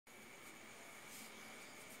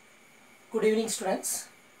Good evening, students.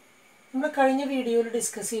 We will video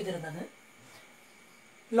discuss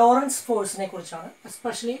Lorentz force,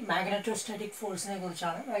 especially magnetostatic force.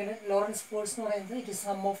 Lorentz force it is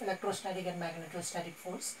sum of electrostatic and magnetostatic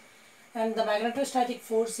force. And the magnetostatic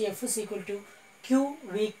force F is equal to Q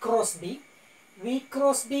V cross B. V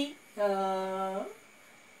cross B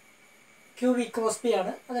Q V cross B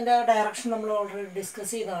ആണ് അതിന്റെ direction നമ്മൾ already discuss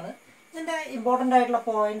ചെയ്തതാണ്. ഇതിന്റെ important ആയിട്ടുള്ള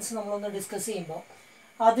points നമ്മൾ ഒന്ന് discuss ചെയ്യുമ്പോൾ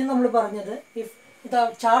ആദ്യം നമ്മൾ പറഞ്ഞത് if the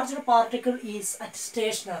charged particle is at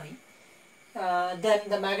stationary then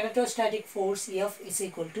the magnetostatic force F is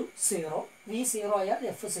equal to 0. V 0 ആയാൽ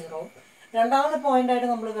F 0. രണ്ടാമത്തെ പോയിന്റ് ആയിട്ട്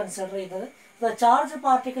നമ്മൾ കൺസിഡർ ചെയ്തത് the charged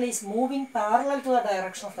particle is moving parallel to the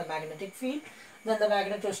direction of the magnetic field, then the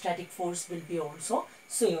magnetostatic force will be also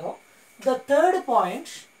 0. The third point,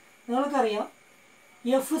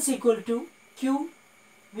 F is equal to Q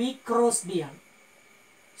V cross B.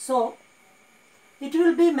 So, it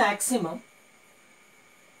will be maximum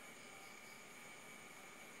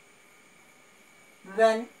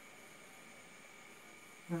when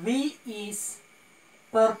V is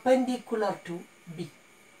perpendicular to B.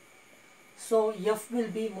 So, F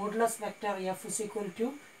will be modulus vector F is equal to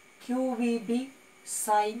QVB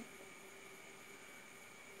sin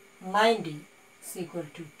 90 is equal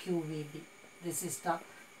to QVB. This is the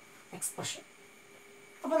expression.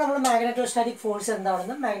 Now, we will magnetostatic force and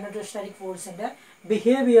magnetostatic force and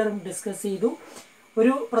behavior discuss.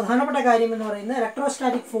 ഒരു പ്രധാനപ്പെട്ട കാര്യം എന്ന് പറയുന്നത്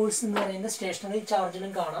electrostatic force എന്ന് പറയുന്നത് stationary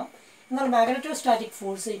chargeലും കാണാം. എന്നാൽ magnetostatic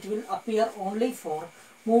force it will appear only for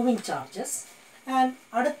moving charges. And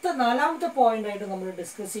അടുത്ത നാലാമത്തെ പോയിന്റ് ആയിട്ട് നമ്മൾ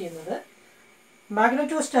ഡിസ്കസ് ചെയ്യുന്നത്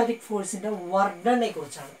magnetostatic force ന്റെ work done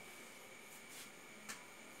കുറിച്ചാണ്.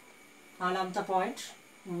 നാലാമത്തെ point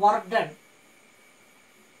work done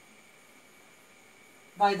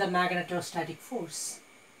by the magnetostatic force.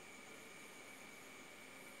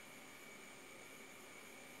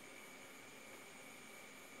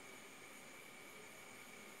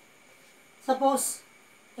 Suppose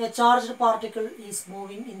a charged particle is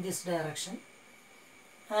moving in this direction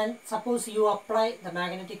and suppose you apply the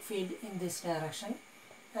magnetic field in this direction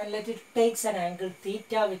and let it takes an angle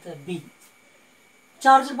theta with a B.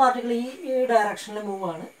 Charged particle in this direction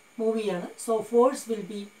move so force will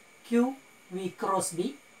be Q V cross B,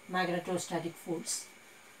 magnetostatic force.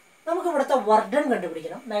 നമുക്ക് ഇവിടുത്തെ work done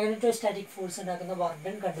കണ്ടുപിടിക്കണം. Magnetostatic force ഉണ്ടാക്കുന്ന work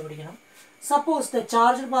done കണ്ടുപിടിക്കണം. Suppose the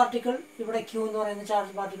charged particle ഇവിടെ Q എന്ന് പറയുന്ന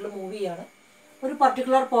charged particle move ചെയ്യാണ്. ഒരു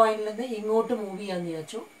particular പോയിന്റിൽ നിന്ന് ഇങ്ങോട്ട് മൂവ് ചെയ്യാന്ന്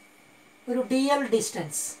വിചാരിച്ചു. ഒരു dl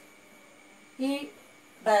ഡിസ്റ്റൻസ് ഈ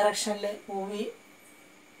ഡയറക്ഷനിൽ മൂവ്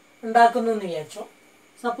ഉണ്ടാക്കുന്നു എന്ന് വിചാരിച്ചു.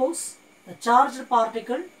 Suppose the charged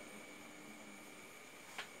particle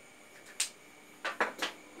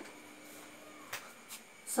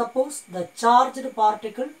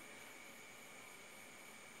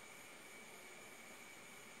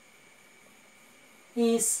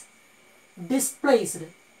is displaced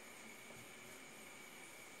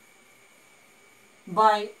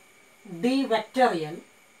by d vector L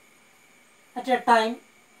at a time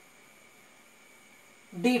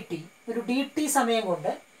dt. ഒരു dt സമയം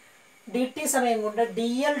കൊണ്ട്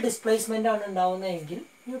dl displacement ആണ് ഉണ്ടാവുന്നതെങ്കിൽ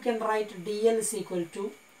you can write dl is equal to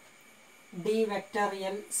d vector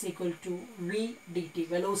L is equal to v dt,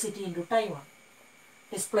 velocity into time ആണ്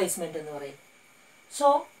displacement എന്ന് പറയും. So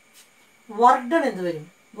work done എന്ത് വരും?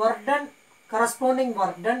 Work done, corresponding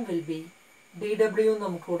work done will be dw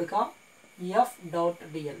നമുക്ക് കൊടുക്കാം F dot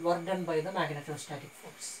dl, work done by the magnetostatic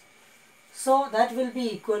force. So that will be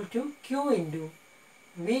equal to Q into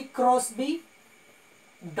V cross B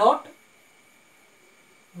dot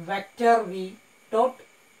vector V dot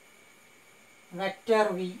vector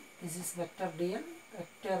V, this is vector dl,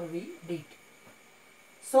 vector V dt.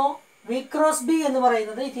 So V cross B എന്ന്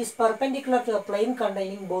പറയുന്നത് it is perpendicular to a plane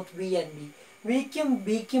containing both V and B. V ക്കും B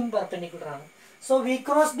ക്കും perpendicular ആണ്. So V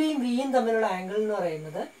cross B യും V യും തമ്മിലുള്ള angle എന്ന്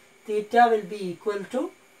പറയുന്നത് theta will be equal to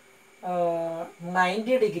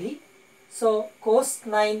 90 degree. So cos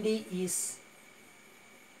 90 is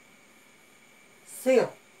 0.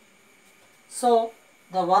 So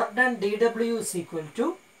the work done dw is equal to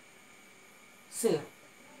 0.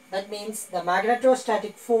 That means the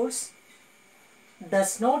magnetostatic force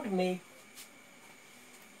does not make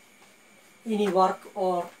any work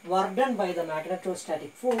or work done by the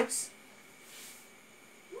magnetostatic force.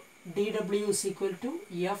 dw is equal to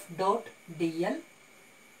F dot dl,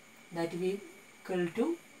 that will equal to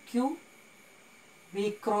Q V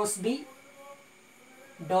cross B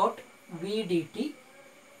dot V dt,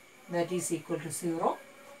 that is equal to 0.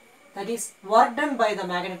 That is work done by the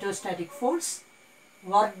magnetostatic force.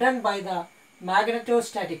 Work done by the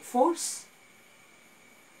magnetostatic force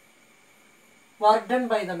work done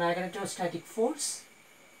by the magnetostatic force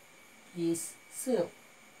is 0.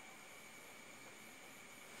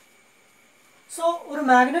 So, ഒരു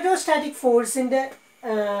magnetostatic ഫോഴ്സിൻ്റെ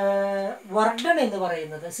work done എന്ന്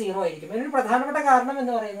പറയുന്നത് 0 ആയിരിക്കും. ഇതിന് പ്രധാനപ്പെട്ട കാരണം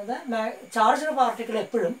എന്ന് പറയുന്നത് charged particle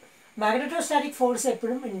എപ്പോഴും മാഗ്നറ്റോസ്റ്റാറ്റിക് ഫോഴ്സ്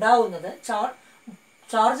എപ്പോഴും ഉണ്ടാവുന്നത്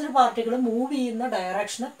ചാർജ്ഡ് പാർട്ടിക്കിൾ മൂവ് ചെയ്യുന്ന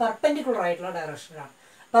ഡയറക്ഷന് പെർപെൻഡിക്കുലർ ആയിട്ടുള്ള ഡയറക്ഷനിലാണ്.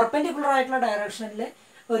 പെർപെൻഡിക്കുലർ ആയിട്ടുള്ള ഡയറക്ഷനിൽ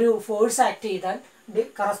ഒരു ഫോഴ്സ് ആക്ട് ചെയ്താൽ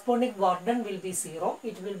corresponding work done will be 0.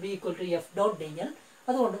 It will be equal to F dot D L.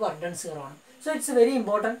 അതുകൊണ്ട് വർക്ക് ഡൺ 0 ആണ്. So it's A very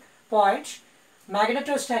important point.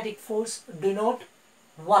 Magnetostatic force do not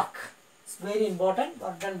work. It's very important.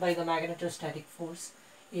 Work done by the magnetostatic force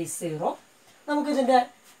is 0. നമുക്ക് ഇതിൻ്റെ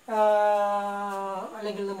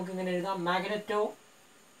അല്ലെങ്കിൽ നമുക്ക് ഇങ്ങനെ എഴുതാം,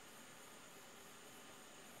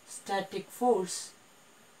 magnetostatic force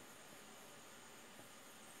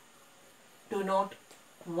do not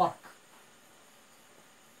work.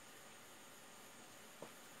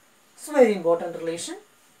 It's very important relation.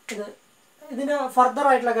 ഇതിന് further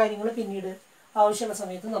ആയിട്ടുള്ള കാര്യങ്ങൾ പിന്നീട് ആവശ്യമുള്ള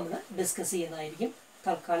സമയത്ത് നമ്മൾ ഡിസ്കസ് ചെയ്യുന്നതായിരിക്കും.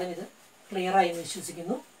 തൽക്കാലം ഇത് ക്ലിയർ ആയി എന്ന്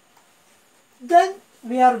വിശ്വസിക്കുന്നു. Then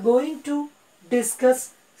we are going to discuss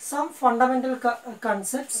some fundamental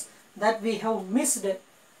concepts that we have missed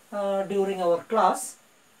during our class.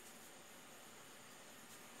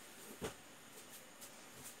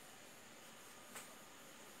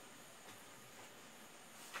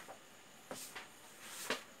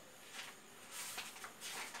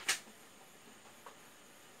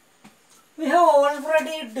 We have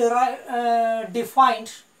already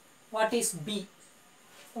defined what is B.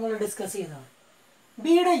 നമ്മൾ ഡിസ്കസ് ചെയ്യുന്നതാണ്.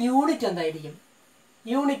 ബിയുടെ യൂണിറ്റ് എന്തായിരിക്കും?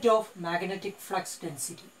 Unit of magnetic flux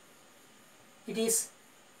density. It is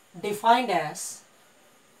defined as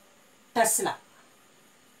Tesla.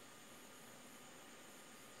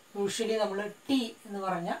 Usually നമ്മൾ T എന്ന്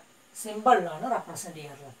പറഞ്ഞ സിമ്പിളിലാണ് represent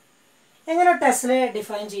ചെയ്യാറുള്ളത്. എങ്ങനെ ടെസ്ലയെ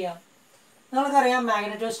define ചെയ്യാം? നിങ്ങൾക്കറിയാം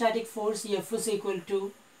magnetostatic force F is equal to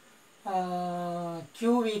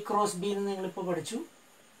Q V cross B എന്ന് നിങ്ങളിപ്പോൾ പഠിച്ചു.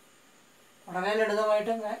 വളരെ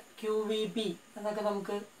ലളിതമായിട്ട് ക്യു വി ബി എന്നൊക്കെ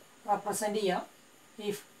നമുക്ക് റെപ്രസെൻ്റ് ചെയ്യാം.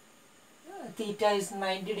 ഇഫ് തീറ്റ ഇസ്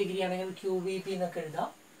 90 ഡിഗ്രി ആണെങ്കിൽ ക്യു വി ബി എന്നൊക്കെ എഴുതാം.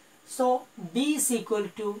 So B is equal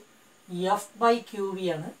to F by Q V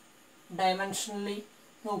ആണ്. ഡയമെൻഷനലി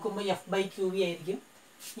നോക്കുമ്പോൾ എഫ് ബൈ ക്യു വി ആയിരിക്കും.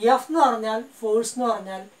 എഫ് എന്ന് പറഞ്ഞാൽ ഫോഴ്സ് എന്ന്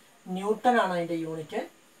പറഞ്ഞാൽ ന്യൂട്ടൺ ആണ് അതിൻ്റെ യൂണിറ്റ്.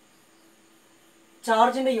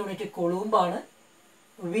 ചാർജിൻ്റെ യൂണിറ്റ് കൊളൂംബാണ്.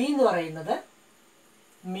 വി എന്ന് പറയുന്നത്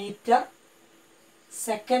metre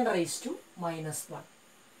second raise to -1.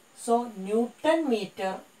 So newton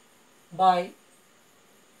metre by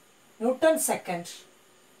newton second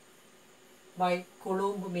by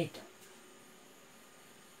കൊളൂംബ് metre.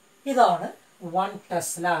 ഇതാണ് 1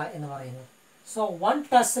 ടെസ്ല എന്ന് പറയുന്നത്. So 1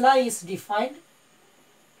 Tesla is defined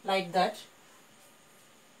like that.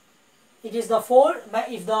 It is the force,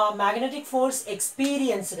 if the magnetic force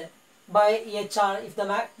experienced by a charge, if the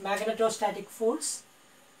magnetostatic force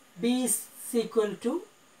B is equal to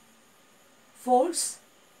force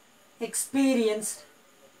experienced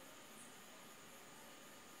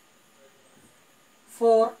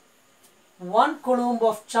for 1 coulomb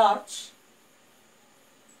of charge,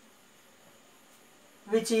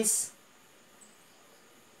 which is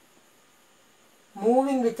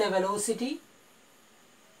moving with a velocity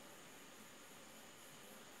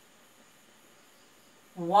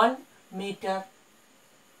 1 meter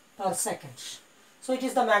per second. So it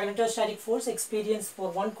is the magnetostatic force experienced for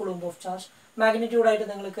 1 coulomb of charge. Magnitude ആയിട്ട്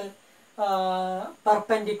നിങ്ങൾക്ക്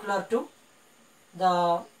perpendicular to the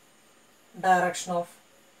direction of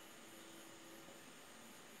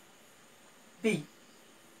B,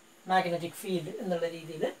 magnetic field എന്നുള്ള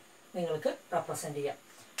രീതിയിൽ നിങ്ങൾക്ക് represent ചെയ്യാം.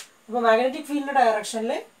 അപ്പോൾ magnetic ഫീൽഡിൻ്റെ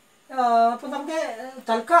ഡയറക്ഷനിൽ അപ്പോൾ നമുക്ക്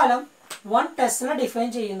തൽക്കാലം 1 ടെസ്ല ഡിഫൈൻ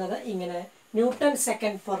ചെയ്യുന്നത് ഇങ്ങനെ Newton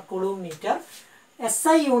second per coulomb meter.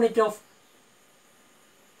 SI unit of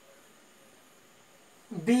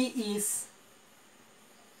B is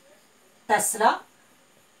Tesla.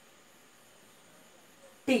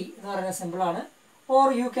 T എന്ന് പറയുന്ന സിമ്പിൾ ആണ്. Or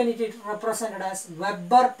you can it represented as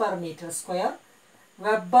Weber per meter square.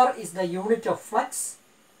 Weber is the unit of flux.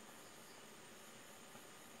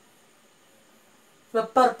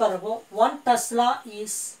 Weber per 1 Tesla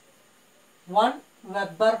is 1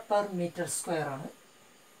 Weber per meter square ആണ്.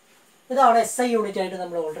 ഇതാണ് SI unit ആയിട്ട്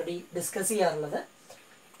നമ്മൾ already discuss ചെയ്യാറുള്ളത്.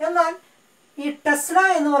 എന്നാൽ ഈ ടെസ്ല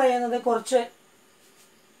എന്ന് പറയുന്നത് കുറച്ച്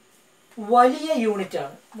വലിയ യൂണിറ്റ്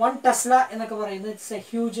ആണ്. 1 ടെസ്ല എന്നൊക്കെ പറയുന്നത് it's A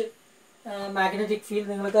huge magnetic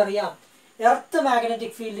field. നിങ്ങൾക്കറിയാം earth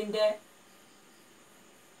magnetic ഫീൽഡിൻ്റെ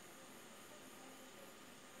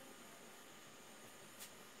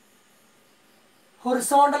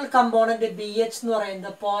horizontal component BH എന്ന്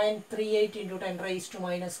പറയുന്നത് 0.38 into 10 raised to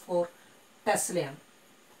minus 4 ടെസ്ലയാണ്.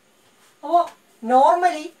 അപ്പോൾ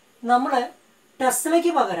നോർമലി നമ്മൾ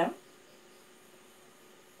ടെസ്ലയ്ക്ക് പകരം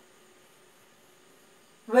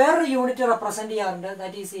വേറൊരു യൂണിറ്റ് റെപ്രസെൻറ്റ് ചെയ്യാറുണ്ട്.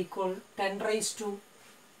 That is equal 10 raised to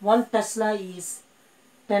 1 Tesla is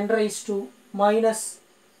 10 raised to minus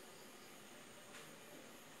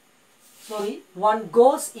 1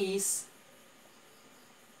 Gauss is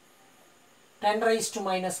 10 raised to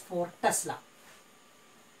minus 4 Tesla.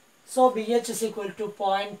 So BH is equal to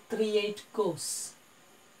 0.38 Gauss.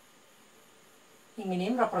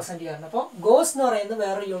 ഇങ്ങനെയും represent ചെയ്യാറുണ്ട്. അപ്പോൾ ഗോസ് എന്ന് പറയുന്നത്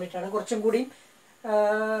വേറൊരു യൂണിറ്റ് ആണ്. കുറച്ചും കൂടി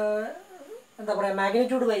എന്താ പറയുക,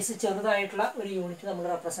 മാഗ്നിറ്റ്യൂഡ് വൈസ് ചെറുതായിട്ടുള്ള ഒരു യൂണിറ്റ് നമ്മൾ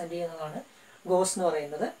റെപ്രസെൻറ്റ് ചെയ്യുന്നതാണ് ഗോസ് എന്ന്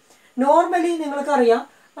പറയുന്നത്. നോർമലി നിങ്ങൾക്കറിയാം,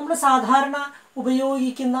 നമ്മൾ സാധാരണ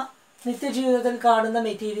ഉപയോഗിക്കുന്ന നിത്യജീവിതത്തിൽ കാണുന്ന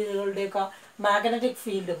മെറ്റീരിയലുകളുടെയൊക്കെ മാഗ്നറ്റിക്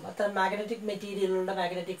ഫീൽഡും, അത്തരം മാഗ്നറ്റിക് മെറ്റീരിയലുകളുടെ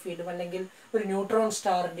മാഗ്നറ്റിക് ഫീൽഡും, അല്ലെങ്കിൽ ഒരു ന്യൂട്രോൺ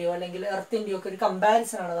സ്റ്റാറിൻ്റെയോ അല്ലെങ്കിൽ എർത്തിൻ്റെയോ ഒക്കെ ഒരു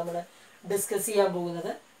കമ്പാരിസണാണ് നമ്മൾ ഡിസ്കസ് ചെയ്യാൻ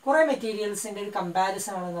പോകുന്നത്. കുറേ മെറ്റീരിയൽസിൻ്റെ ഒരു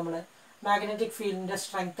കമ്പാരിസണാണ് നമ്മൾ മാഗ്നറ്റിക് ഫീൽഡിൻ്റെ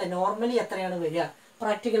സ്ട്രെങ്ത് നോർമലി എത്രയാണ് വരിക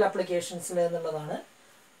പ്രാക്ടിക്കൽ ആപ്ലിക്കേഷൻസിൽ എന്നുള്ളതാണ്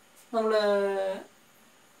നമ്മൾ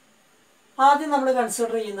ആദ്യം നമ്മൾ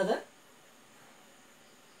കൺസിഡർ ചെയ്യുന്നത്.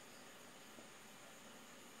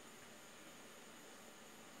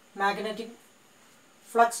 Magnetic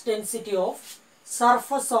flux density of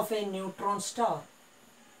surface of a neutron star.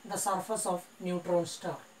 The surface of neutron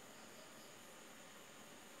star.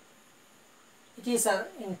 It is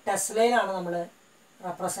in Tesla ആണ് നമ്മൾ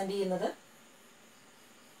റെപ്രസെൻറ്റ് ചെയ്യുന്നത്.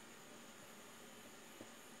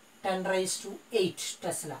 10 raised to 8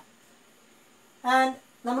 ടെസ്ല. ആൻഡ്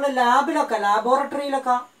നമ്മൾ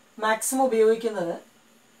ലാബോറട്ടറിയിലൊക്കെ മാക്സിമം ഉപയോഗിക്കുന്നത്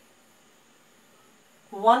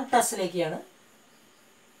 1 ടെസ്ലയ്ക്കാണ്.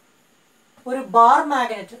 ഒരു ബാർ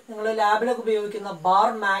മാഗ്നറ്റ്, നിങ്ങൾ ലാബിലൊക്കെ ഉപയോഗിക്കുന്ന ബാർ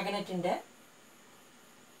മാഗ്നറ്റിൻ്റെ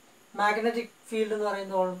മാഗ്നറ്റിക് ഫീൽഡ് എന്ന്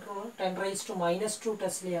പറയുന്നത് 10 raised to minus 2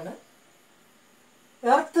 ടെസ്ലയാണ്.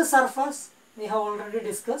 Earth surface we have already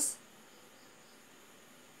discussed,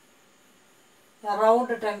 around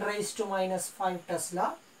 10 raised to minus 5 Tesla.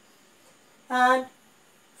 And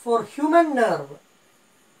for human nerve,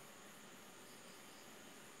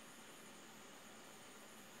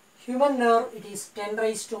 it is 10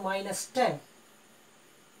 raised to minus 10.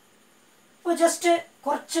 അപ്പോൾ just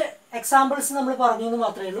കുറച്ച് examples നമ്മൾ പറഞ്ഞു എന്ന്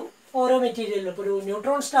മാത്രമേ ഉള്ളൂ. ഓരോ മെറ്റീരിയലിലും ഇപ്പോൾ ഒരു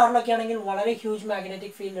ന്യൂട്രോൺ സ്റ്റാറിലൊക്കെ ആണെങ്കിൽ വളരെ ഹ്യൂജ്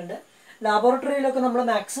മാഗ്നറ്റിക് ഫീൽഡ് ഉണ്ട്. ലാബോറട്ടറിയിലൊക്കെ നമ്മൾ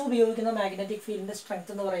മാക്സിമം ഉപയോഗിക്കുന്ന മാഗ്നറ്റിക് ഫീൽഡിൻ്റെ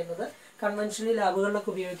സ്ട്രെങ്ത് എന്ന് പറയുന്നത്, കൺവെൻഷണലി ലാബുകളിലൊക്കെ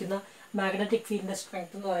ഉപയോഗിക്കുന്ന മാഗ്നറ്റിക് ഫീൽഡിൻ്റെ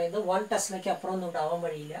സ്ട്രെങ്ത് എന്ന് പറയുന്നത് 1 ടെസ്ലയ്ക്ക് അപ്പുറം ഒന്നും ഉണ്ടാവാൻ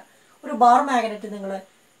വഴിയില്ല. ഒരു ബാർ മാഗ്നറ്റ്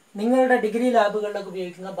നിങ്ങളുടെ ഡിഗ്രി ലാബുകളിലൊക്കെ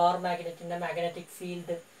ഉപയോഗിക്കുന്ന ബാർ മാഗ്നറ്റിൻ്റെ മാഗ്നറ്റിക്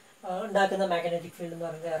ഫീൽഡ് ഉണ്ടാക്കുന്ന മാഗ്നറ്റിക് ഫീൽഡ് എന്ന്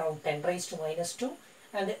പറയുന്നത് around 10 raised to minus 2.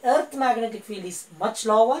 And the earth magnetic field is much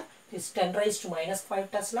lower, it is 10 raised to minus 5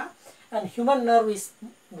 Tesla. And human nerve is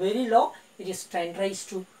very low, it is 10 raised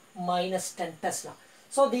to minus 10 Tesla.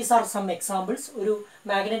 So these are some examples. ഒരു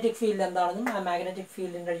magnetic field എന്താണെന്നും ആ magnetic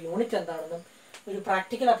ഫീൽഡിൻ്റെ unit എന്താണെന്നും, ഒരു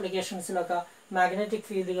practical ആപ്ലിക്കേഷൻസിലൊക്കെ magnetic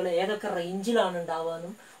ഫീൽഡുകൾ ഏതൊക്കെ റേഞ്ചിലാണ്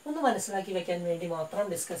ഉണ്ടാവുകയെന്നും ഒന്ന് മനസ്സിലാക്കി വെക്കാൻ വേണ്ടി മാത്രം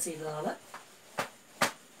ഡിസ്കസ് ചെയ്തതാണ്.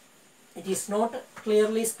 It is not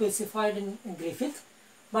clearly specified in Griffith,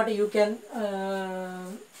 but you can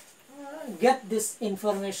get this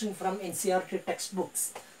information from NCERT textbooks.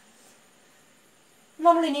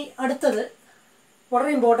 നമ്മളിനി അടുത്തത്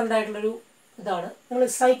വളരെ ഇമ്പോർട്ടൻ്റ് ആയിട്ടുള്ളൊരു ഇതാണ്. നിങ്ങൾ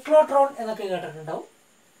സൈക്ലോട്രോൺ എന്നൊക്കെ കേട്ടിട്ടുണ്ടാവും.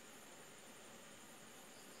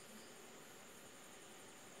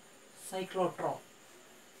 സൈക്ലോട്രോൺ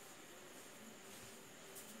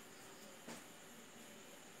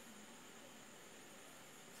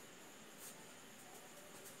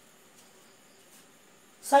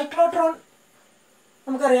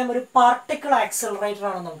നമുക്കറിയാം, ഒരു പാർട്ടിക്കിൾ ആക്സലറേറ്റർ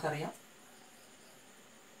ആണെന്ന് നമുക്കറിയാം.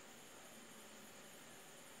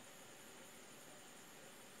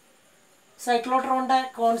 സൈക്ലോട്രോണിൻ്റെ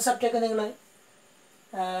കോൺസെപ്റ്റ് ഒക്കെ നിങ്ങൾ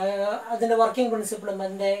അതിൻ്റെ വർക്കിംഗ് പ്രിൻസിപ്പിളും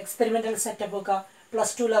അതിൻ്റെ എക്സ്പെരിമെൻ്റൽ സെറ്റപ്പൊക്കെ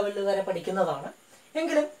 +2 ലെവലിൽ വരെ പഠിക്കുന്നതാണ്.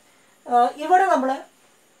 എങ്കിലും ഇവിടെ നമ്മൾ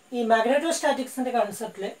ഈ മാഗ്നറ്റോസ്റ്റാറ്റിക്സിൻ്റെ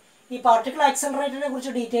കൺസെപ്റ്റിൽ ഈ പാർട്ടിക്കിൾ ആക്സലറേറ്ററിനെ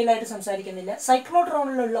കുറിച്ച് ഡീറ്റെയിൽ ആയിട്ട് സംസാരിക്കുന്നില്ല.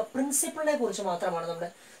 സൈക്ലോട്രോണിലുള്ള പ്രിൻസിപ്പിളിനെ കുറിച്ച് മാത്രമാണ് നമ്മൾ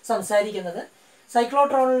സംസാരിക്കുന്നത്.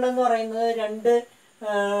 സൈക്ലോട്രോണിൽ എന്ന് പറയുന്നത് 2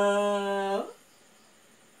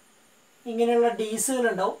 ഇങ്ങനെയുള്ള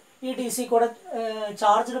ഡീസുകളുണ്ടാവും. ഈ ഡി സി കൂടെ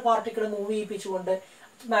charged particle move ചെയ്യിപ്പിച്ചുകൊണ്ട്,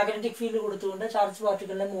 magnetic field കൊടുത്തുകൊണ്ട് ചാർജ്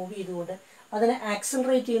പാർട്ടിക്കിളിനെ മൂവ് ചെയ്തുകൊണ്ട് അതിനെ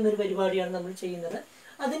ആക്സലറേറ്റ് ചെയ്യുന്നൊരു പരിപാടിയാണ് നമ്മൾ ചെയ്യുന്നത്.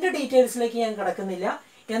 അതിൻ്റെ ഡീറ്റെയിൽസിലേക്ക് ഞാൻ കിടക്കുന്നില്ല.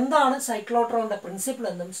 എന്താണ് സൈക്ലോട്രോണിൻ്റെ പ്രിൻസിപ്പിൾ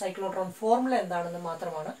എന്നും സൈക്ലോട്രോൺ ഫോർമുല എന്താണെന്നും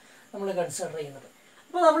മാത്രമാണ് നമ്മൾ കൺസിഡർ ചെയ്യുന്നത്.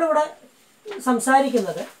 അപ്പോൾ നമ്മളിവിടെ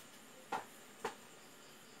സംസാരിക്കുന്നത്,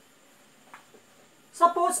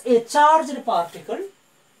 suppose A charged particle,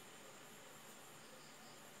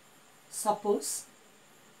 suppose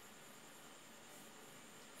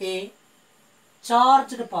a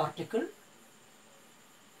charged particle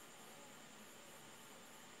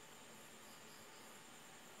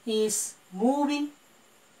is moving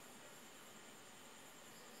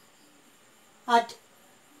at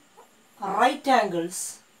right angles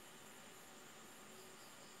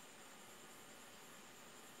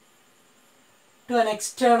to an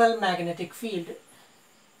external magnetic field.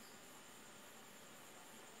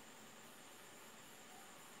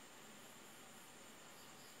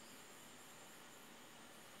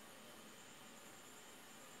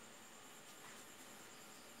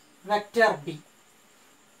 Vector B.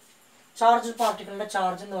 Charged particle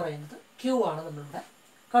charge എന്ന് പറയുന്നത് Q ആണ് നമ്മളിവിടെ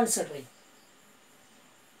കൺസിഡർ ചെയ്യുന്നത്.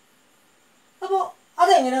 അപ്പോൾ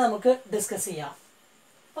അതെങ്ങനെ നമുക്ക് ഡിസ്കസ് ചെയ്യാം.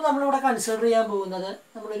 അപ്പോൾ നമ്മളിവിടെ കൺസിഡർ ചെയ്യാൻ പോകുന്നത്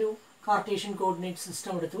നമ്മളൊരു കാർട്ടീഷ്യൻ കോർഡിനേറ്റ്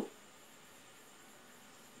സിസ്റ്റം എടുത്തു.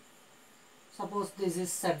 Suppose this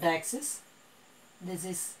is Z axis, this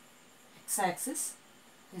is X axis,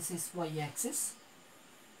 this is Y axis.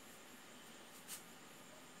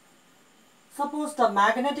 Suppose the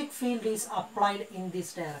magnetic field is applied in this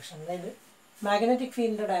direction. അതായത് magnetic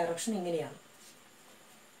field direction ഇങ്ങനെയാണ്.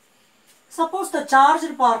 Suppose the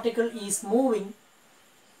charged particle is moving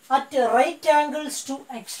at right angles to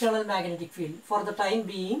external magnetic field. For the time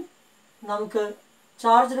being, നമുക്ക്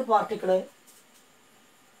charged particle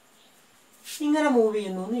ഇങ്ങനെ move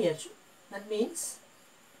ചെയ്യുന്നു എന്ന് വിചാരിച്ചു. That means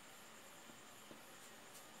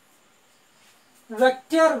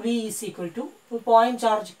vector V is equal to point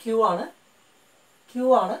charge Q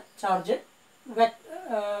ആണ് charge.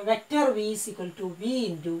 Vector V is equal to V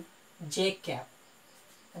into J cap.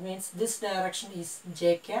 That means this direction is J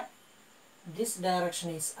cap, this direction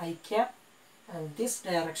is I cap, and this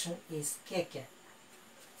direction is K cap.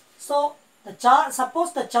 So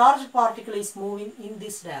suppose the charged particle is moving in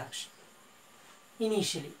this direction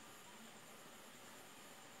initially,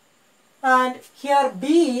 and here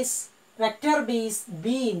vector B is B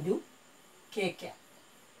into K cap.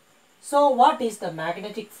 So what is the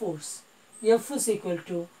magnetic force? F is equal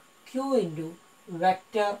to Q into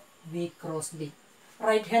vector V cross B.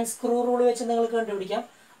 Right hand screw rule വെച്ച് നിങ്ങൾക്ക് കണ്ടുപിടിക്കാം.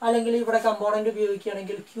 അല്ലെങ്കിൽ ഇവിടെ component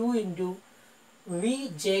ഉപയോഗിക്കുകയാണെങ്കിൽ Q into V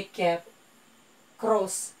J cap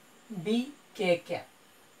cross B K cap.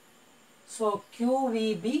 So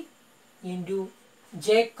QVB into J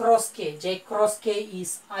cross K. J cross K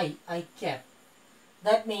is I cap.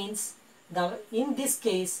 That means in this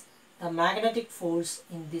case the magnetic force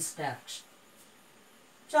in this direction.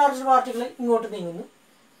 Charged particle ഇങ്ങോട്ട് നീങ്ങുന്നു.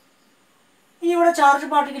 ഇനി ഇവിടെ charge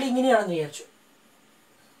particle ഇങ്ങനെയാണെന്ന് വിചാരിച്ചു.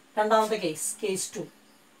 രണ്ടാമത്തെ case 2.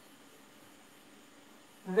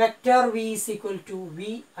 Vector V is equal to V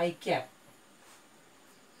I cap.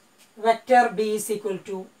 Vector B is equal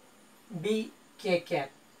to B K cap.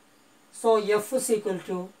 So F is equal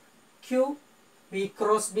to Q V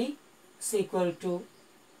cross B is equal to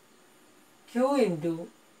Q into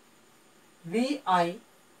VI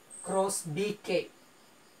cross BK.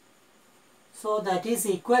 So that is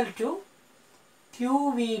equal to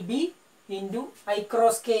QVB into I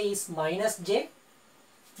cross K is minus J.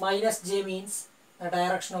 Minus J means the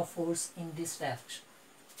direction of force in this direction.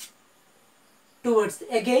 Towards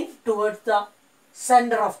the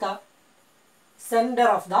center of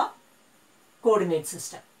the coordinate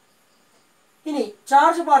system. ഇനി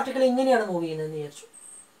charge particle ഇങ്ങനെയാണ് move ചെയ്യുന്നതെന്ന് വിചാരിച്ചു.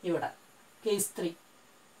 ഇവിടെ case 3.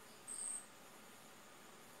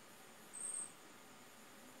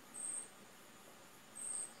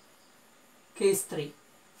 Case 3.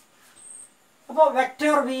 അപ്പോൾ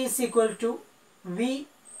vector V is equal to V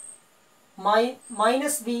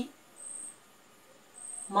minus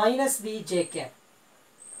V J cap.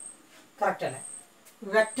 Correct അല്ലേ?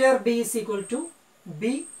 Vector B is equal to B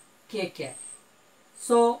K cap.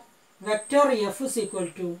 So vector F is equal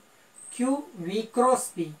to Q V cross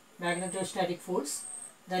B, magnetostatic force,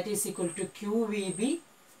 that is equal to QVB.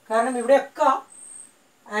 കാരണം ഇവിടെയൊക്കെ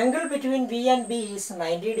angle between V and B is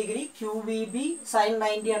 90 degree. QVB sin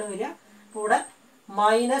 90 ആണ് വരിക. അപ്പോൾ ഇവിടെ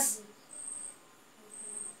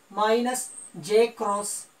minus J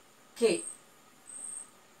cross K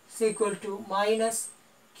is equal to minus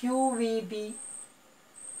QVB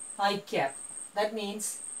I cap. That means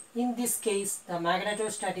in this case the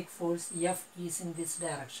magnetostatic force F is in this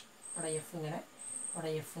direction. ഇവിടെ F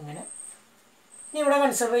ഇങ്ങനെ ഇനി ഇവിടെ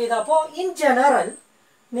consider ചെയ്താൽ അപ്പോൾ ഇൻ ജനറൽ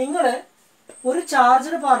നിങ്ങൾ ഒരു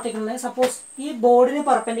ചാർജ്ഡ് പാർട്ടിക്കിളിനെ സപ്പോസ് ഈ ബോർഡിന്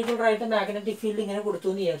പെർപെൻഡിക്കുലർ ആയിട്ട് മാഗ്നറ്റിക് ഫീൽഡ് ഇങ്ങനെ കൊടുത്തു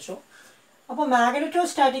എന്ന് വിചാരിച്ചു. അപ്പോൾ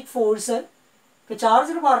മാഗ്നറ്റോസ്റ്റാറ്റിക് ഫോഴ്സ് ഇപ്പോൾ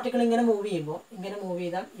ചാർജ്ഡ് പാർട്ടിക്കിൾ ഇങ്ങനെ മൂവ്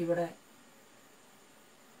ചെയ്താൽ ഇവിടെ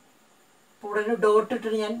ഒരു ഡോട്ട്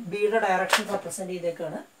ഇട്ടിട്ട് ഞാൻ ബിയുടെ ഡയറക്ഷൻ റെപ്രസെൻറ്റ്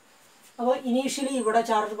ചെയ്തേക്കാണ്. അപ്പോൾ ഇനീഷ്യലി ഇവിടെ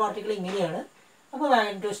ചാർജ് പാർട്ടിക്കിൾ ഇങ്ങനെയാണ്. അപ്പോൾ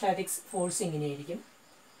മാഗ്നറ്റോസ്റ്റാറ്റിക്സ് ഫോഴ്സ് ഇങ്ങനെയായിരിക്കും.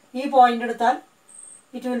 ഈ പോയിന്റ് എടുത്താൽ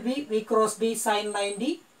it will be V cross B sin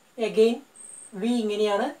 90. Again V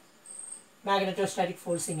ഇങ്ങനെയാണ്, മാഗ്നറ്റോസ്റ്റാറ്റിക്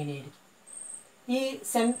ഫോഴ്സ് ഇങ്ങനെയായിരിക്കും. ഈ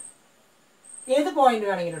ഏത് പോയിന്റ്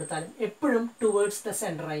വേണമെങ്കിലും എടുത്താലും എപ്പോഴും ടുവേർഡ്സ് ദ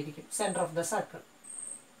സെൻറ്റർ ആയിരിക്കും, സെൻറ്റർ ഓഫ് ദ സർക്കിൾ.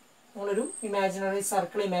 നമ്മളൊരു ഇമാജിനറി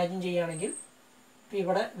സർക്കിൾ ഇമാജിൻ ചെയ്യുകയാണെങ്കിൽ ഇപ്പോൾ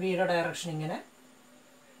ഇവിടെ വിയുടെ ഡയറക്ഷൻ ഇങ്ങനെ,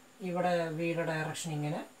 ഇവിടെ വിയുടെ ഡയറക്ഷൻ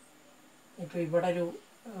ഇങ്ങനെ, ഇപ്പോൾ ഇവിടെ ഒരു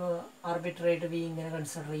ആർബിട്രേറ്റ് വി ഇങ്ങനെ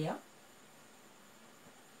കൺസിഡർ ചെയ്യാം.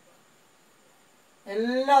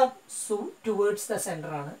 എല്ലാം ടുവേർഡ്സ് ദ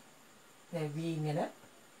സെൻറ്റർ ആണ്. വി ഇങ്ങനെ,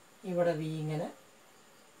 ഇവിടെ വി ഇങ്ങനെ.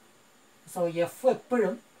 സോ എഫ്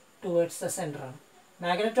എപ്പോഴും ടുവേർഡ്സ് ദ സെൻറ്റർ ആണ്.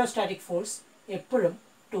 മാഗ്നറ്റോസ്റ്റാറ്റിക് ഫോഴ്സ് എപ്പോഴും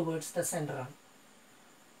ടുവേർഡ്സ് ദ സെൻറ്റർ ആണ്.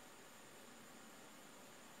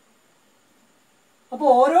 അപ്പോൾ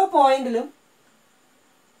ഓരോ പോയിന്റിലും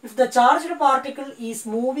if the charged particle is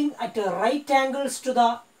moving at right angles to the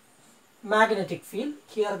magnetic field,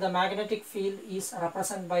 here the magnetic field is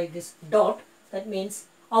represented by this dot, that means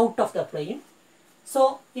out of the plane. So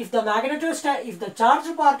if the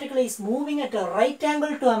charged particle is moving at a right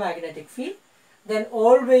angle to a magnetic field, then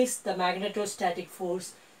always the magnetostatic force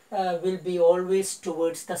will be always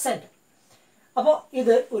towards the center. അപ്പോൾ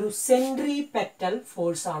ഇത് ഒരു centripetal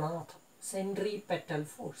force ആണെന്ന് അർത്ഥം. Centripetal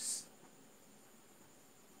force.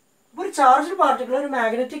 അപ്പോൾ ഒരു charged particle ഒരു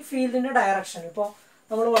magnetic ഫീൽഡിൻ്റെ direction, ഇപ്പോൾ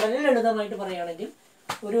നമ്മൾ വളരെ ലളിതമായിട്ട് പറയുകയാണെങ്കിൽ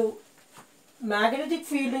ഒരു മാഗ്നറ്റിക്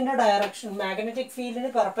ഫീൽഡിൻ്റെ ഡയറക്ഷൻ, മാഗ്നറ്റിക് ഫീൽഡിന്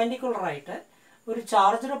പെർപെൻഡിക്കുലറായിട്ട് ഒരു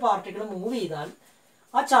ചാർജ്ഡ് പാർട്ടിക്കിൾ മൂവ് ചെയ്താൽ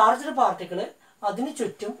ആ ചാർജ്ഡ് പാർട്ടിക്കിൾ അതിന്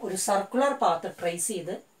ചുറ്റും ഒരു സർക്കുലർ പാത്ത് ട്രേസ്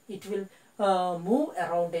ചെയ്ത് it will move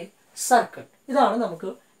around A circle. ഇതാണ് നമുക്ക്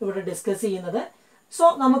ഇവിടെ ഡിസ്കസ് ചെയ്യുന്നത്. സോ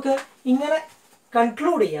നമുക്ക് ഇങ്ങനെ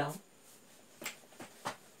കൺക്ലൂഡ് ചെയ്യാം.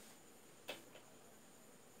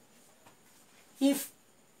 If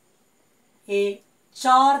a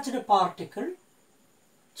charged particle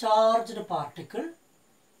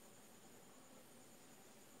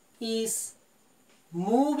is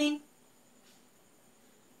moving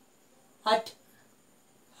at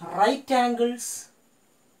right angles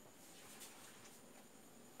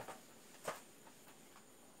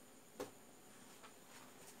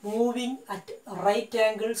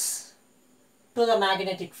to the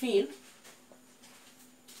magnetic field,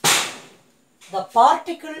 the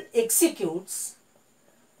particle executes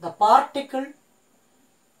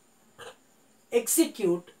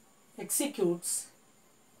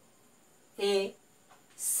a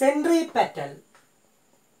centripetal.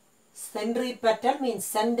 Centripetal means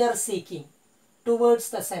center seeking, towards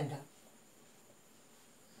the center.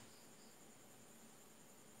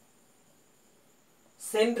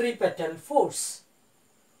 Centripetal force.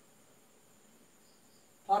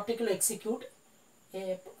 Particle execute a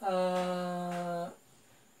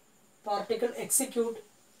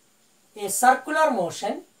circular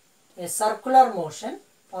motion.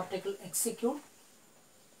 Particle execute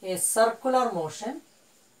a circular motion,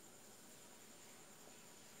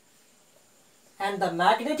 and the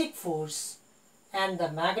magnetic force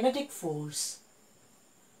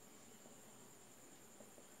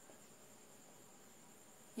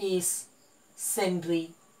is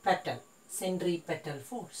centripetal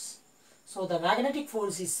force. So the magnetic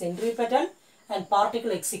force is centripetal and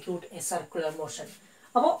particle execute a circular motion.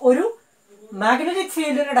 അപ്പോൾ ഒരു magnetic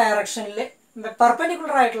ഫീൽഡിൻ്റെ ഡയറക്ഷനിൽ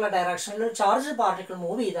perpendicular ആയിട്ടുള്ള ഡയറക്ഷനിൽ ഒരു charged particle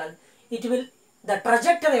move ചെയ്താൽ the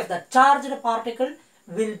trajectory of the charged particle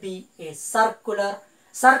will be a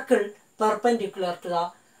circle perpendicular to the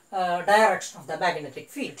direction of the magnetic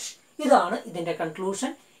field. ഇതാണ് ഇതിൻ്റെ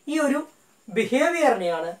conclusion. ഈ ഒരു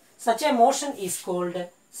ബിഹേവിയറിനെയാണ് such a motion is called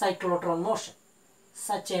cyclotron motion.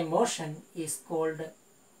 Such a motion is called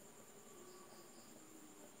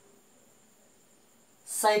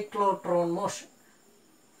cyclotron motion.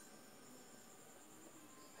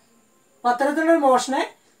 അത്തരത്തിലുള്ള മോഷനെ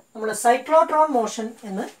നമ്മൾ cyclotron motion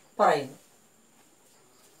എന്ന് പറയുന്നു.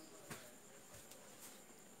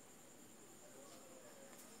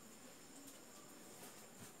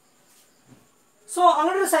 So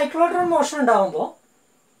അങ്ങനെ ഒരു സൈക്ലോട്രോൺ മോഷൻ ഉണ്ടാകുമ്പോൾ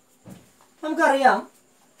നമുക്കറിയാം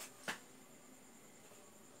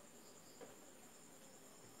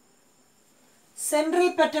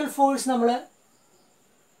സെൻട്രിപെറ്റൽ ഫോഴ്സ് നമ്മൾ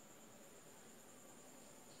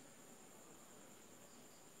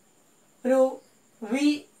ഒരു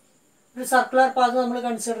സർക്കുലർ പാത്ത് നമ്മൾ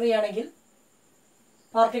കൺസിഡർ ചെയ്യുകയാണെങ്കിൽ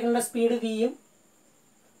പാർട്ടിക്കിളിൻ്റെ സ്പീഡ് വിയും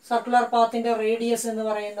സർക്കുലർ പാത്തിൻ്റെ റേഡിയസ് എന്ന്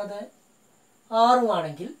പറയുന്നത്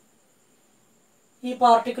ആറുമാണെങ്കിൽ ഈ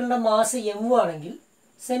പാർട്ടിക്കിളിൻ്റെ മാസ് എം ആണെങ്കിൽ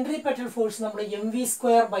സെൻട്രിപെറ്റൽ ഫോഴ്സ് നമ്മൾ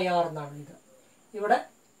mv²/r എന്നാണ് ഇത്. ഇവിടെ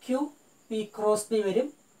q v ക്രോസ് ബി വരും.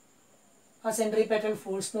 ആ സെൻട്രിപെറ്റൽ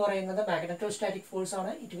ഫോഴ്സ് എന്ന് പറയുന്നത് മാഗ്നറ്റോസ്റ്റാറ്റിക് ഫോഴ്സ്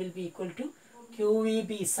ആണ്. It will be equal to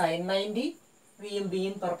qvb sin 90. വിയും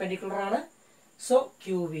ബിയും പെർപെൻഡിക്കുലർ ആണ്. So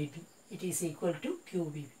QVB, it is equal to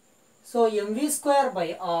QVB. So mv square by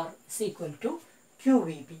r is equal to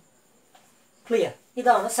QVB. Clear?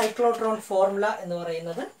 ഇതാണ് cyclotron formula എന്ന്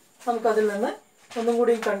പറയുന്നത്. നമുക്കതിൽ നിന്ന് ഒന്നും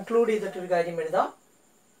കൂടി കൺക്ലൂഡ് ചെയ്തിട്ടൊരു കാര്യം എഴുതാം.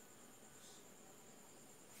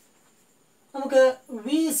 നമുക്ക്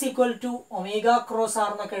v is equal to omega cross r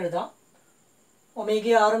എന്നൊക്കെ എഴുതാം. ഒമേഗ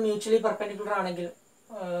r മ്യൂച്വലി പെർപെൻഡിക്കുലർ ആണെങ്കിൽ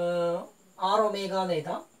r ഒമേഗ എന്ന്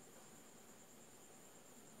എഴുതാം.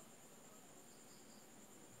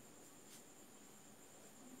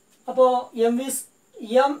 അപ്പോൾ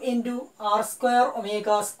m into r square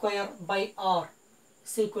omega square by r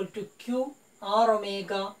is equal to q r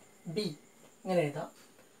omega b ഇങ്ങനെ എഴുതാം.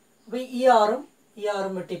 അപ്പോൾ ഈ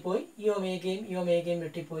ആറും വെട്ടിപ്പോയി, ഈ ഒമേഗയും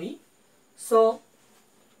വെട്ടിപ്പോയി. So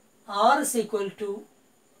r is equal to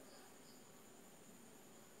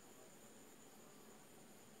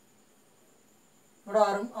ഇവിടെ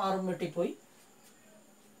ആറും വെട്ടിപ്പോയി.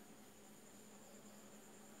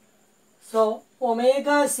 So omega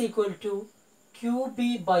is equal to QB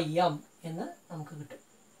by m എന്ന് നമുക്ക് കിട്ടും.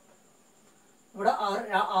 ഇവിടെ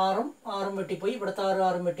ആറും വെട്ടിപ്പോയി, ഇവിടുത്തെ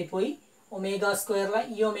ആറും വെട്ടിപ്പോയി. ഒമേഗ സ്ക്വയറിലെ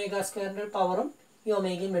ഈ ഒമേഗ സ്ക്വയറിൻ്റെ പവറും ഈ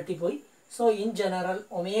ഒമേഗയും വെട്ടിപ്പോയി. So in general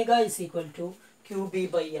omega is equal to QB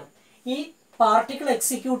by m. ഈ പാർട്ടിക്കിൾ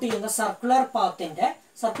എക്സിക്യൂട്ട് ചെയ്യുന്ന സർക്കുലർ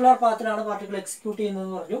പാത്തിലാണ് പാർട്ടിക്കിൾ എക്സിക്യൂട്ട്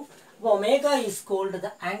ചെയ്യുന്നതെന്ന് പറഞ്ഞു. അപ്പോൾ omega is called the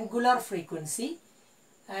angular frequency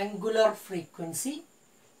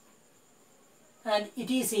and it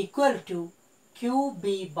is equal to QB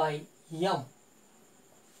by m.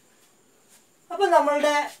 അപ്പോൾ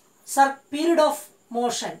നമ്മളുടെ പീരീഡ് ഓഫ്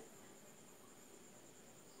മോഷൻ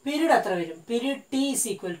പീരീഡ് എത്ര വരും? Period t is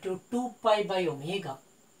equal to 2 pi by omega.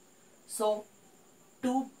 So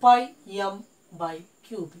 2 pi m by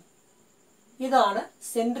QB. ഇതാണ്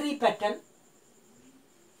centripetal,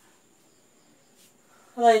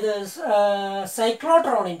 അതായത്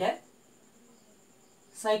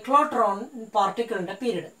cyclotron പാർട്ടിക്കിളിൻ്റെ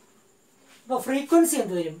period. അപ്പോൾ frequency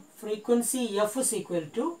എന്ത് വരും? Frequency f is equal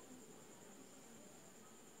to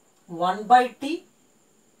 1 by t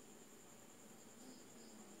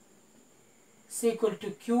is equal to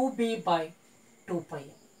QB by 2 pi.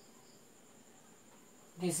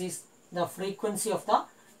 This is the frequency of the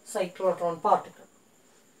cyclotron particle.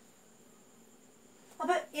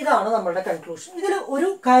 അപ്പോൾ ഇതാണ് നമ്മളുടെ conclusion. ഇതിൽ ഒരു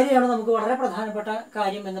കാര്യമാണ് നമുക്ക് വളരെ പ്രധാനപ്പെട്ട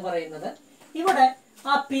കാര്യം എന്ന് പറയുന്നത്. ഇവിടെ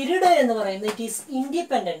ആ പീരീഡ് എന്ന് പറയുന്നത് it is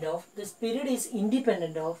independent of this period is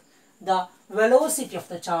independent of the velocity of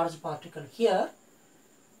the charge particle. Here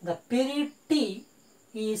the period T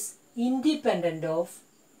is independent of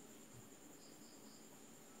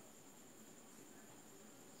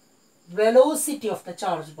velocity of the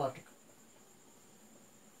charge particle.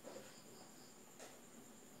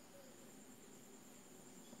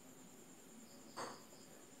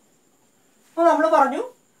 അപ്പോൾ നമ്മൾ പറഞ്ഞു,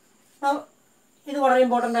 ഇത് വളരെ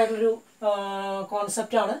ഇമ്പോർട്ടൻ്റ് ആയിട്ടുള്ളൊരു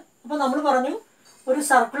കോൺസെപ്റ്റാണ്. അപ്പോൾ നമ്മൾ പറഞ്ഞു ഒരു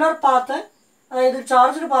സർക്കുലർ പാത്ത്, അതായത്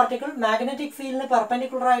ചാർജ്ഡ് പാർട്ടിക്കിൾ മാഗ്നറ്റിക് ഫീൽഡിന്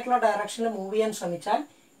പെർപെൻഡിക്കുലർ ആയിട്ടുള്ള ഡയറക്ഷനിൽ മൂവ് ചെയ്യാൻ ശ്രമിച്ചാൽ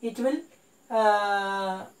it will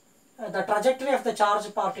the trajectory of the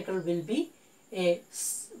charge particle will be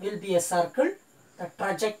a circle. The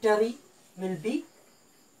trajectory will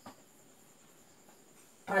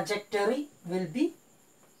be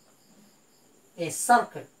a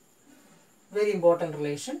circle. Very important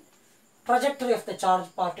relation. Trajectory of the charged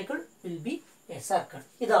particle will be a circle.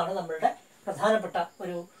 ഇതാണ് നമ്മളുടെ പ്രധാനപ്പെട്ട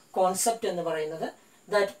ഒരു concept എന്ന് പറയുന്നത്.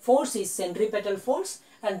 That force is centripetal force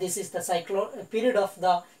and this is the period of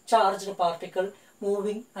the charged particle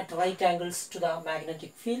moving at right angles to the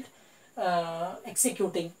magnetic field.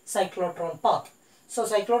 Executing cyclotron path. So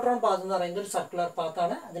cyclotron path എന്ന് പറയുന്നത് ഒരു circular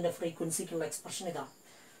പാത്താണ്. അതിൻ്റെ ഫ്രീക്വൻസിക്കുള്ള എക്സ്പ്രഷൻ ഇതാണ്.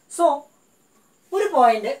 So ഒരു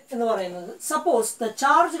point എന്ന് പറയുന്നത്, suppose the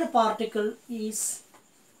charged particle is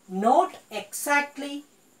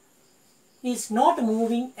not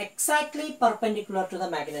moving exactly perpendicular to the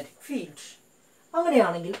magnetic field.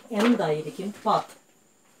 അങ്ങനെയാണെങ്കിൽ എന്തായിരിക്കും path?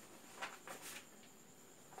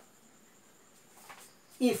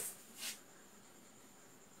 If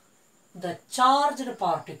the charged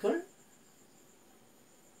particle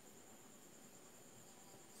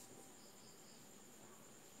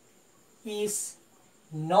is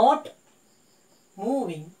not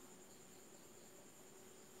moving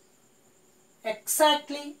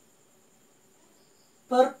exactly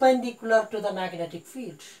perpendicular to the magnetic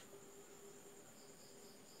field.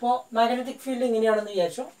 ഇപ്പോൾ magnetic field ഇങ്ങനെയാണെന്ന്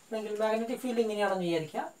വിചാരിച്ചോ, അല്ലെങ്കിൽ magnetic field ഇങ്ങനെയാണെന്ന്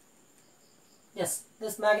വിചാരിക്കുക. Yes,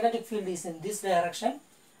 this magnetic field is in this direction.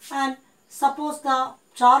 And suppose the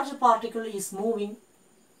charged particle is moving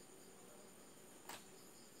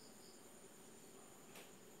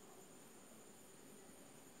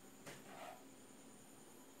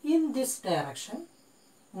in this direction,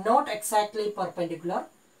 not exactly perpendicular,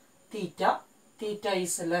 theta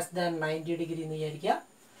is less than 90 degree എന്ന് വിചാരിക്കുക.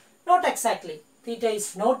 Not exactly, theta is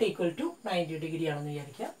not equal to 90 degree ആണെന്ന്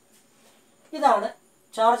വിചാരിക്കുക. ഇതാണ്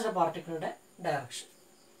charged പാർട്ടിക്കിളുടെ direction.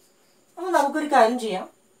 അപ്പോൾ നമുക്കൊരു കാര്യം ചെയ്യാം,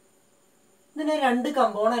 ഇതിനെ രണ്ട്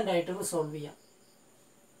കമ്പോണൻ്റ് ആയിട്ട് റിസോൾവ് ചെയ്യാം.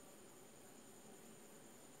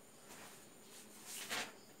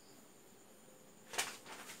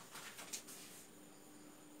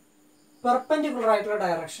 പെർപെൻഡിക്കുലർ ആയിട്ടുള്ള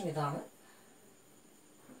ഡയറക്ഷൻ ഇതാണ്.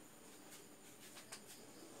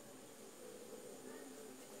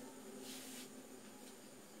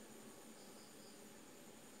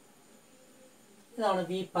 ഇതാണ്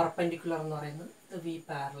വി പെർപെൻഡിക്കുലർ എന്ന് പറയുന്നത്. ഇത് വി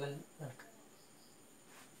പാരലൽ നടക്കുക.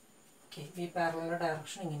 ഓക്കെ, വി പാരലലിൻ്റെ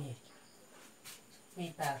ഡയറക്ഷൻ ഇങ്ങനെയായിരിക്കും. വി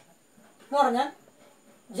പാരലൽ എന്ന് പറഞ്ഞാൽ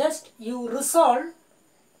just you resolve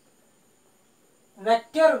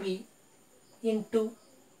vector V into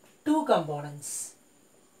two components,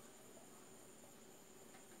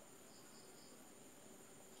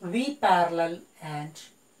 V parallel and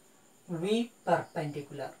V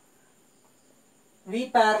perpendicular. V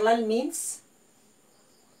parallel means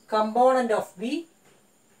component of V,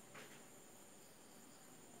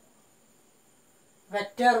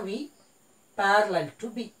 vector V parallel to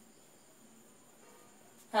B,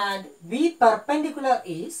 and V perpendicular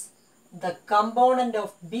is the component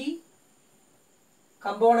of V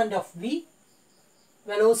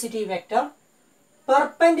velocity vector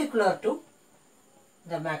perpendicular to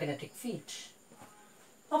the magnetic field.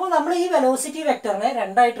 അപ്പോൾ നമ്മൾ ഈ velocity വെക്ടറിനെ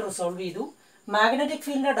രണ്ടായിട്ട് resolve ചെയ്തു. Magnetic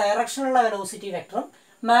ഫീൽഡിൻ്റെ ഡയറക്ഷനുള്ള velocity വെക്ടറും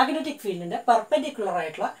magnetic ഫീൽഡിൻ്റെ perpendicular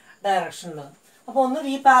ആയിട്ടുള്ള ഡയറക്ഷനുള്ളതും. അപ്പോൾ ഒന്ന്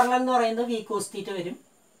V parallel എന്ന് പറയുന്നത് വി കോസ് തീറ്റ വരും.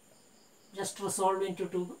 Just resolve in to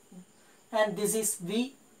 2 and this is V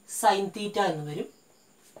sine theta എന്ന് വരും.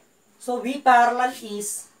 So we parallel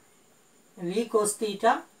is V cos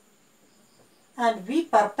theta and V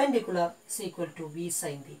perpendicular is equal to V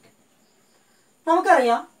sin theta.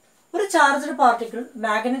 നമുക്കറിയാം, ഒരു charged particle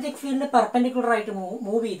magnetic ഫീൽഡിന് perpendicular ആയിട്ട്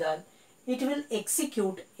move ചെയ്താൽ it will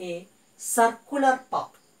execute A circular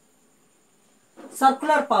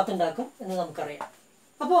path ഉണ്ടാക്കും എന്ന് നമുക്കറിയാം.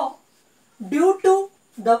 അപ്പോൾ ഡ്യൂ ടു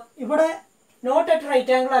ദ ഇവിടെ നോട്ട് അറ്റ്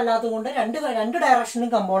റൈറ്റ് ആംഗിൾ അല്ലാത്തതുകൊണ്ട് രണ്ട്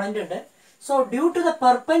ഡയറക്ഷനിലും കമ്പോണൻ്റ് ഉണ്ട്. So due to the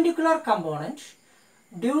perpendicular component,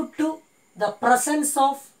 due to the presence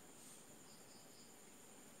of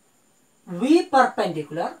V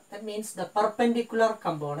perpendicular, that means the perpendicular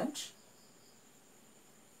component,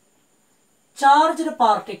 charged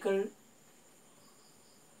particle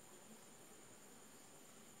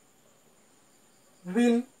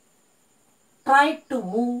will try to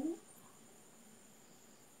move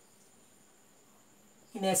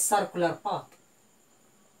in a circular path.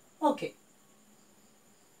 Okay.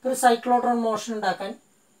 ഒരു cyclotron motion ഉണ്ടാക്കാൻ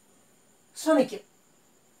ശ്രമിക്കും.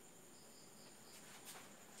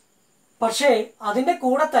 പക്ഷേ അതിൻ്റെ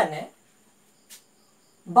കൂടെ തന്നെ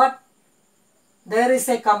but there is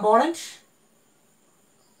a component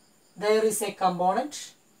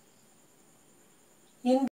in